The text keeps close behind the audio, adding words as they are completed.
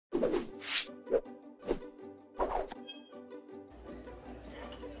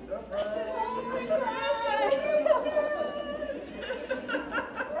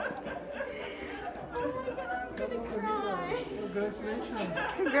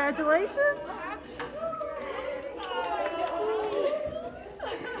Congratulations.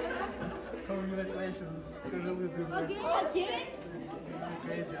 Congratulations. You really deserve it. Again?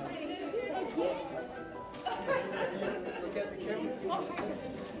 Great job. Again? So get the camera.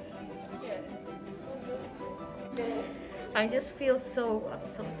 I just feel so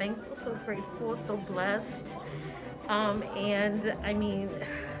thankful, so grateful, so blessed. And I mean,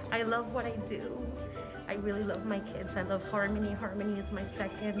 I love what I do. I really love my kids. I love Harmony. Harmony is my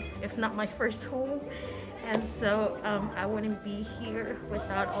second, if not my first home. And so I wouldn't be here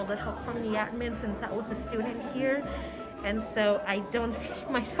without all the help from the admin since I was a student here. And so I don't see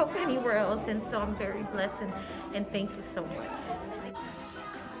myself anywhere else. And so I'm very blessed and thank you so much.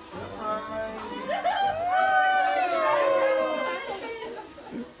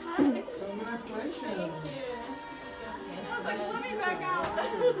 Congratulations. I was like, let me back out.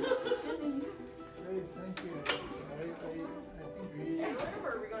 Great, thank you. I think we... Where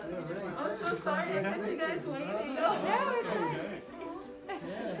were we going to Yeah, really I'm so sorry I kept you guys waiting. Yeah,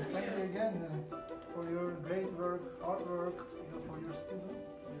 thank you again for your great work, hard work, for your students.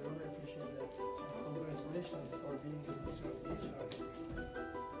 We really appreciate that. Congratulations for being the teacher of teacher artists.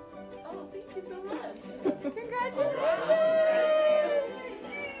 Oh, thank you so much. Congratulations.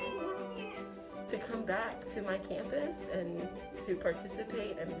 To come back to my campus and to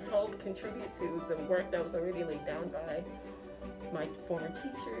participate and help contribute to the work that was already laid down by my former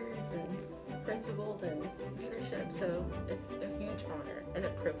teachers and principals and leadership. So it's a huge honor and a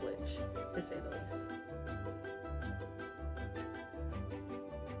privilege, to say the least.